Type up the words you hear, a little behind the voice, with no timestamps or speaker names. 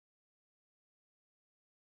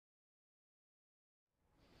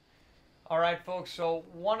All right, folks, so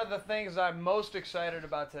one of the things I'm most excited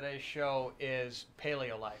about today's show is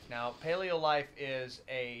Paleo Life. Now, Paleo Life is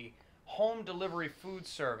a home delivery food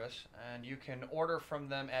service, and you can order from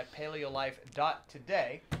them at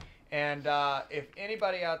paleolife.today. And if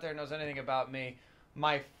anybody out there knows anything about me,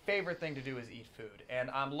 my favorite thing to do is eat food. And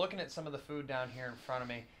I'm looking at some of the food down here in front of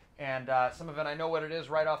me, and some of it I know what it is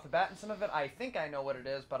right off the bat, and some of it I think I know what it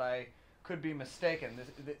is, but I could be mistaken.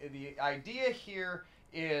 The idea here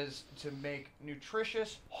is to make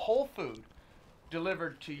nutritious whole food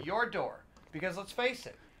delivered to your door. Because let's face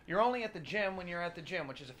it, you're only at the gym when you're at the gym,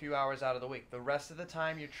 which is a few hours out of the week. The rest of the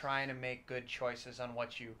time, you're trying to make good choices on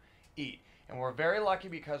what you eat. And we're very lucky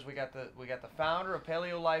because we got the founder of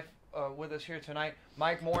Paleo Life with us here tonight,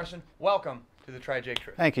 Mike Morrison. Welcome to the TriJake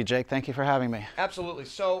Truth. Thank you, Jake. Thank you for having me. Absolutely.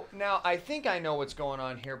 So now I think I know what's going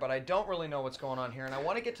on here, but I don't really know what's going on here, and I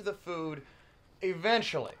want to get to the food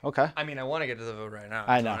eventually. Okay. I mean, I want to get to the food right now.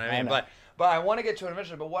 I know. You what I mean? But I want to get to it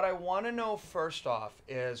eventually. But what I want to know first off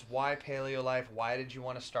is why Paleo Life? Why did you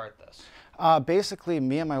want to start this? Basically,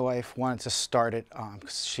 me and my wife wanted to start it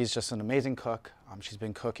because she's just an amazing cook. She's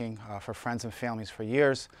been cooking for friends and families for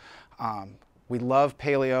years. We love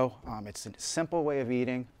paleo. It's a simple way of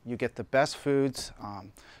eating. You get the best foods.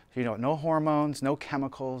 You know, no hormones, no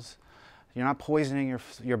chemicals. You're not poisoning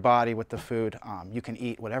your body with the food. You can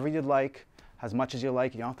eat whatever you'd like, as much as you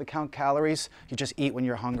like. You don't have to count calories. You just eat when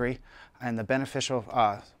you're hungry. And the beneficial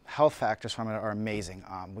health factors from it are amazing.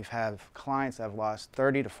 We've had clients that have lost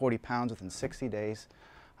 30 to 40 pounds within 60 days.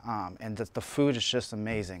 And the food is just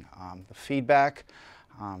amazing. The feedback,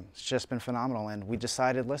 it's just been phenomenal. And we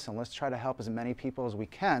decided, listen, let's try to help as many people as we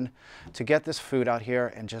can to get this food out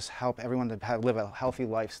here and just help everyone to live a healthy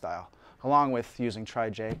lifestyle, along with using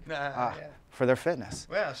TriJake for their fitness.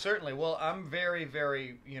 Yeah, certainly. Well, I'm very,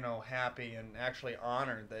 very, happy and actually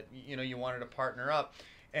honored that, you wanted to partner up.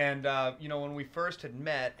 And, when we first had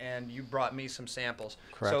met and you brought me some samples.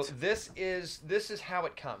 Correct. So this is how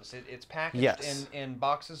it comes. It's packaged Yes. in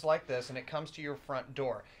boxes like this, and it comes to your front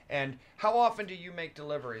door. And how often do you make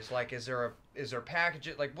deliveries? Like, is there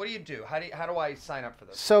packages? Like, what do you do? How do I sign up for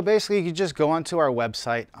this? So basically, you just go onto our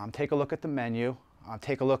website, take a look at the menu,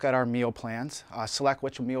 take a look at our meal plans, select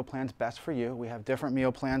which meal plan's best for you. We have different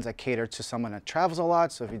meal plans that cater to someone that travels a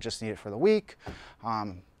lot, so if you just need it for the week,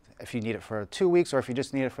 if you need it for 2 weeks, or if you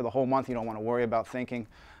just need it for the whole month, you don't want to worry about thinking,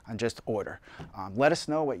 and just order. Let us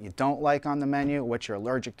know what you don't like on the menu, what you're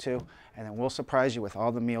allergic to, and then we'll surprise you with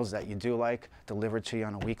all the meals that you do like delivered to you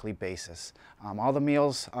on a weekly basis. All the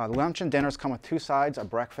meals, lunch and dinners come with 2 sides, a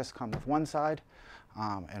breakfast comes with 1 side,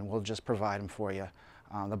 and we'll just provide them for you.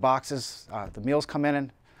 The boxes, the meals come in,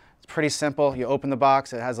 and it's pretty simple. You open the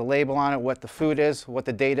box, it has a label on it, what the food is, what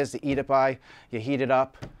the date is to eat it by. You heat it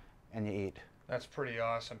up, and you eat. That's pretty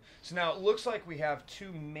awesome. So now it looks like we have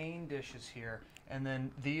 2 main dishes here, and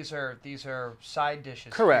then these are side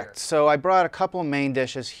dishes. Correct. Here. So I brought a couple main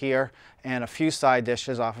dishes here and a few side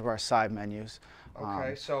dishes off of our side menus.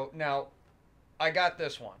 Okay. So now I got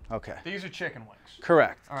this one. Okay. These are chicken wings.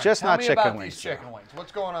 Correct. All right, Just tell not me chicken about wings. these chicken wings.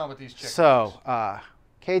 What's going on with these chicken wings? So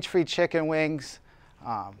cage-free chicken wings,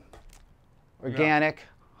 organic,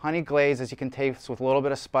 honey glazed, as you can taste, with a little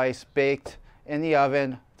bit of spice, baked in the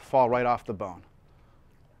oven, fall right off the bone.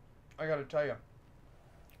 I got to tell you,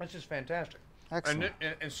 this is fantastic. Excellent.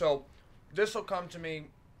 And so this will come to me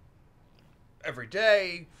every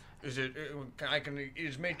day. I can eat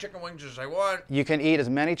as many chicken wings as I want? You can eat as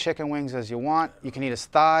many chicken wings as you want. You can eat as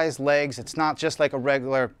thighs, legs. It's not just like a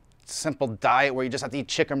regular simple diet where you just have to eat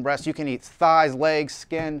chicken breasts. You can eat thighs, legs,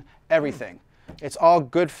 skin, everything. It's all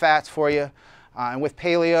good fats for you. And with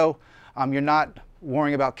paleo, you're not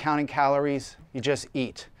worrying about counting calories. You just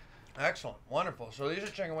eat. Excellent. Wonderful. So these are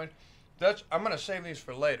chicken wings. I'm going to save these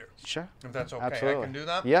for later. Sure. If that's okay. Absolutely. I can do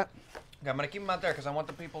that? Yep. Okay, I'm going to keep them out there because I want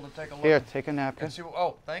the people to take a look. Here, take a napkin. And see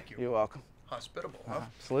oh, thank you. You're welcome. Hospitable, huh?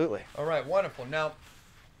 Absolutely. All right, wonderful. Now,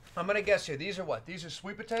 I'm going to guess here. These are what? These are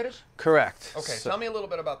sweet potatoes? Correct. Okay, So, tell me a little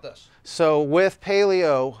bit about this. so with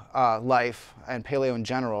paleo life and paleo in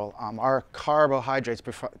general, our carbohydrates,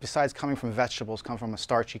 besides coming from vegetables, come from a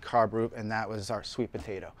starchy carb root, and that was our sweet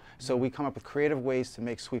potato. So we come up with creative ways to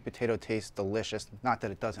make sweet potato taste delicious. Not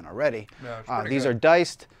that it doesn't already. No, it's pretty these good. are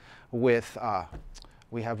diced with,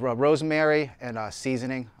 we have rosemary and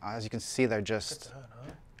seasoning. As you can see, they're just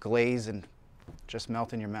glazed and just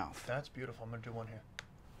melt in your mouth. That's beautiful. I'm going to do one here.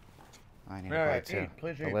 I need Yeah, a bite too. eat,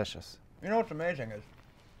 please eat. Delicious. You know what's amazing is,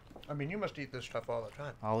 I mean, you must eat this stuff all the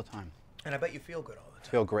time. All the time. And I bet you feel good all the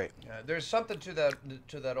time. Feel great. Yeah, there's something to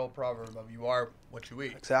that old proverb of you are what you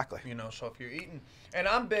eat. Exactly. So if you're eating, and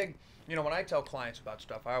I'm big, when I tell clients about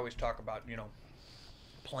stuff, I always talk about,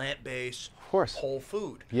 plant-based, Of course. whole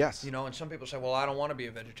food. Yes. You know, and some people say, well, I don't want to be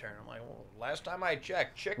a vegetarian. I'm like, well, last time I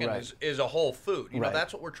checked, chicken Right. is a whole food. You know, Right.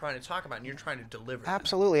 that's what we're trying to talk about, and you're trying to deliver that.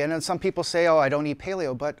 Absolutely. And then some people say, oh, I don't eat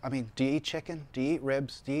paleo, but I mean, do you eat chicken? Do you eat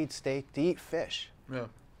ribs? Do you eat steak? Do you eat fish? Yeah.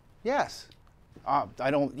 Yes. I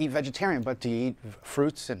don't eat vegetarian, but do you eat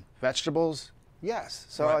fruits and vegetables? Yes.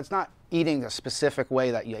 So Right. it's not eating a specific way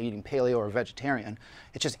that you're eating paleo or vegetarian.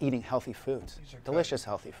 It's just eating healthy foods, These are good. delicious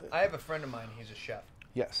healthy food. I have a friend of mine, he's a chef.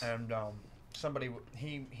 Yes. And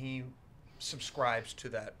he subscribes to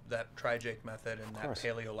that TriJake method and that course.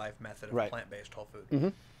 Paleo Life method of Right. plant-based whole food.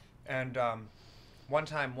 Mhm. And one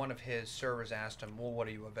time, one of his servers asked him, well, what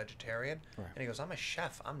are you, a vegetarian? Right. And he goes, I'm a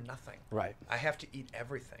chef. I'm nothing. Right. I have to eat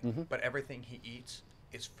everything. But everything he eats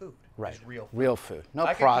is food. Right. Is real food. Real food. No I could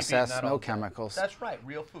keep eating process, that all no day. chemicals. That's right,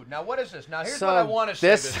 real food. Now, what is this? Now, here's So what I want to say.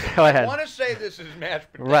 this- This is. go ahead. I want to say this is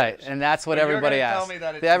mashed potatoes. Right, and that's what But you're everybody gonna tell asks. me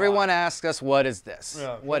that it's Everyone not. asks us, what is this?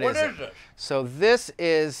 Yeah. What What is is it? this? So this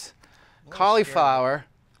is cauliflower,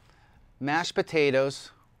 mashed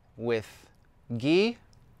potatoes with ghee,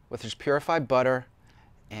 with just purified butter,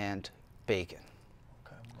 and bacon.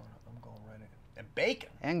 Okay, I'm going right in. And bacon.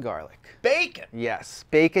 And garlic. Bacon. Yes,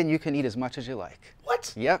 bacon you can eat as much as you like.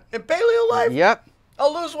 What? Yep. In Paleo Life? Yep,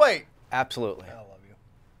 I'll lose weight. absolutely. I love you.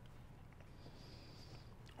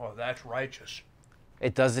 Oh, that's righteous.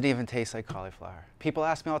 It doesn't even taste like cauliflower. People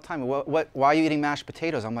ask me all the time, why are you eating mashed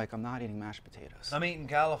potatoes? I'm like, I'm not eating mashed potatoes. I'm eating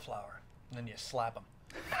cauliflower. And then you slap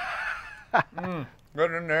them.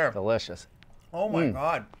 Good in there. Delicious. Oh my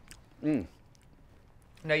God. Mm.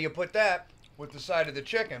 Now you put that with the side of the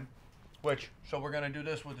chicken, so we're gonna do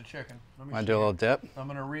this with the chicken. Let me Want see to do a here. little dip? I'm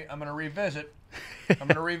gonna revisit. I'm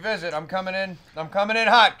gonna revisit. I'm coming in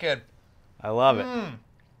hot, kid. I love it. Mm.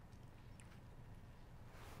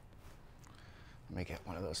 Let me get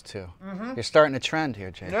one of those too. You're starting a trend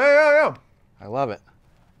here, Jake. Yeah. I love it.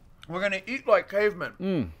 We're gonna eat like cavemen.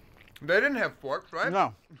 Mm. They didn't have forks, right?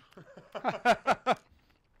 No.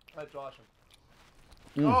 That's awesome.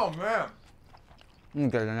 Oh man.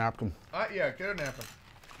 Get a napkin. Yeah, get a napkin.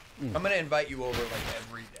 I'm gonna invite you over like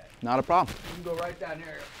every day. Not a problem. You can go right down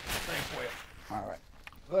here. Thanks for you. All right.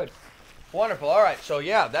 Good. Wonderful. All right. So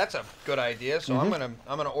yeah, that's a good idea. So I'm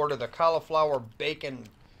gonna order the cauliflower bacon.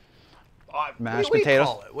 Mashed what do potatoes.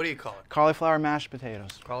 You call it? What do you call it? Cauliflower mashed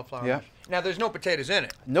potatoes. Cauliflower. Yeah. Mash. Now there's no potatoes in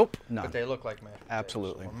it, Nope. None. but they look like mashed potatoes.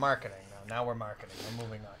 Absolutely. So we're marketing now. Now we're marketing. We're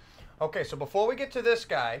moving on. Okay. So before we get to this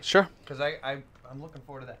guy, Sure. because I'm looking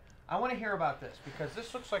forward to that. I want to hear about this because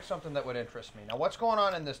this looks like something that would interest me. Now, what's going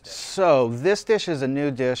on in this dish? So this dish is a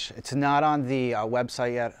new dish. It's not on the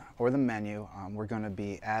website yet or the menu. We're going to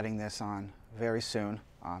be adding this on very soon.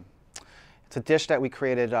 It's a dish that we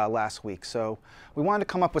created last week. So we wanted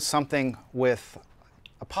to come up with something with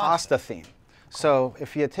a pasta theme. So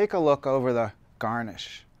if you take a look over the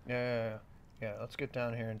garnish, Yeah. Let's get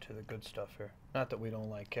down here into the good stuff here. Not that we don't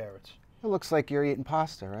like carrots. it looks like you're eating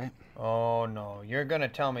pasta, right? Oh no, you're gonna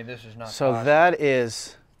tell me this is not So pasta. that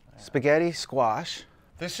is spaghetti squash,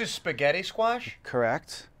 This is spaghetti squash?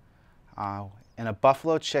 correct, and a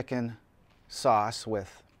buffalo chicken sauce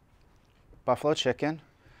with buffalo chicken,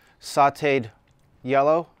 sautéed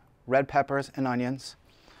yellow, red peppers and onions,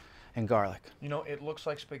 and garlic, You know, it looks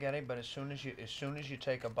like spaghetti, but as soon as you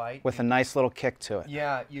take a bite, with a nice little kick to it.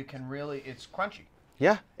 yeah, you can really, it's crunchy.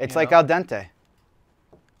 Yeah, it's You like know? al dente.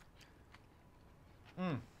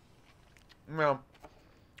 No,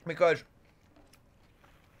 because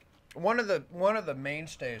one of the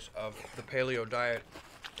mainstays of the paleo diet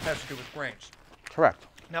has to do with grains. Correct.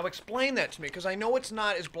 Now explain that to me, because I know it's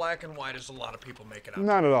not as black and white as a lot of people make it out.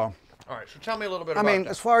 Not at all. All right, so tell me a little bit I about mean, that.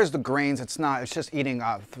 as far as the grains, it's not. It's just eating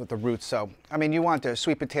with the roots. So, I mean, you want the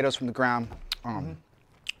sweet potatoes from the ground,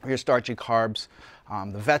 your starchy carbs,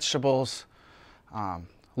 the vegetables,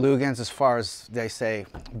 Lugans, as far as they say,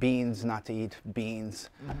 beans, not to eat beans.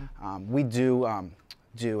 We do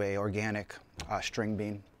a organic string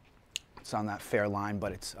bean. It's on that fair line,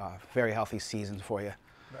 but it's very healthy seasoned for you.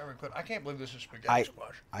 Very good. I can't believe this is spaghetti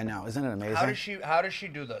squash. I know, isn't it amazing? How does she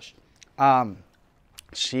do this?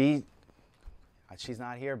 She's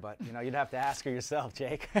not here, but you know, you'd have to ask her yourself,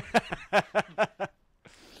 Jake.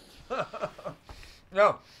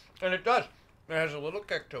 No, and it does. It has a little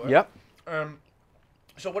kick to it. Yep.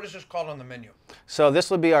 So what is this called on the menu? So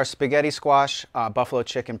this would be our spaghetti squash buffalo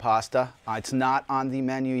chicken pasta. It's not on the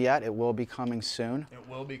menu yet. It will be coming soon. It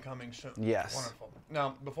will be coming soon. Yes. Wonderful.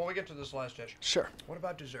 Now, before we get to this last dish, Sure. what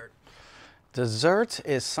about dessert? Dessert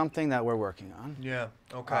is something that we're working on. Yeah.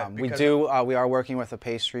 Okay. We are working with a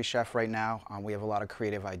pastry chef right now. We have a lot of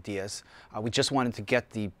creative ideas. We just wanted to get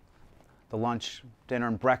the the lunch, dinner,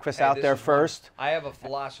 and breakfast Hey, out this there is one- first. I have a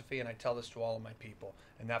philosophy, and I tell this to all of my people,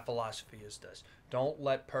 and that philosophy is this: don't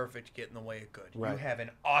let perfect get in the way of good. Right. You have an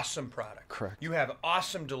awesome product. Correct. You have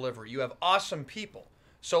awesome delivery. You have awesome people.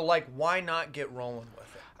 So, like, why not get rolling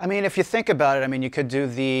with it? I mean, if you think about it, I mean, you could do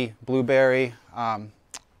the blueberry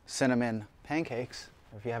cinnamon pancakes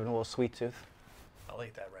if you have a little sweet tooth. I'll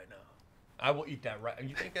eat that right now. I will eat that right.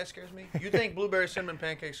 You think that scares me? You think blueberry cinnamon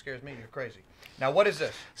pancakes scares me? You're crazy. Now, what is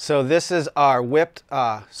this? So this is our whipped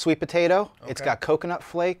sweet potato. It's Okay. got coconut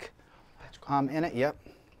flake That's cool. in it. Yep.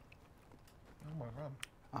 Oh my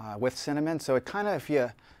God. With cinnamon. So it kind of, if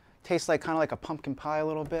you tastes like kind of like a pumpkin pie a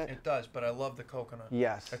little bit. It does, but I love the coconut.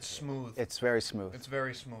 Yes. It's smooth. It's very smooth. It's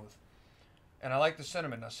very smooth. And I like the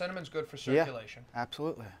cinnamon. Now, cinnamon's good for circulation. Yeah,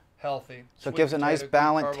 absolutely. Healthy. So it Sweet gives a nice potato, good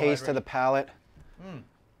balanced taste to the carbohydrate. palate.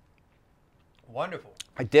 Wonderful.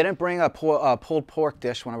 I didn't bring a pulled pork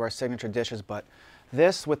dish, one of our signature dishes, but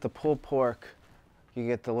this with the pulled pork, you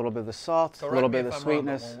get a little bit of the salt, a Correct little me bit if of the I'm wrong,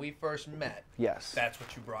 but sweetness. when we first met, Yes, that's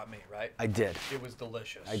what you brought me, right? I did. It was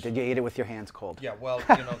delicious. I did. You ate it with your hands cold. Yeah, well,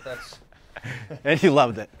 you know, that's... And you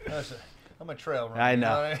loved it. I'm a trail runner. I you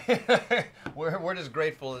know. what I mean? We're just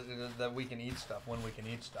grateful that we can eat stuff when we can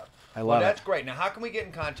eat stuff. I Well, love that's it. great. Now, how can we get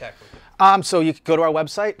in contact with you? So you can go to our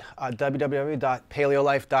website,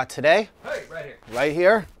 www.paleolife.today. Hey, right here. Right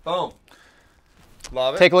here. Boom.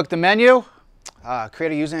 Love it. Take a look at the menu,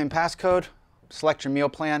 create a username and passcode, select your meal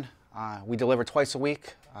plan. We deliver twice a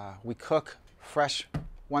week. We cook fresh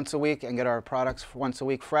once a week and get our products once a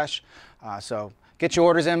week fresh. So get your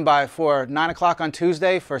orders in for 9 o'clock on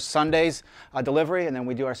Tuesday for Sunday's delivery, and then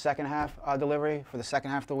we do our second half delivery for the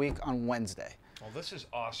second half of the week on Wednesday. Well, this is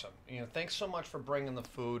awesome. You know, thanks so much for bringing the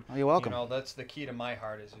food. Oh, you're welcome. You know, that's the key to my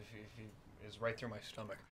heart is right through my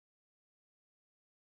stomach.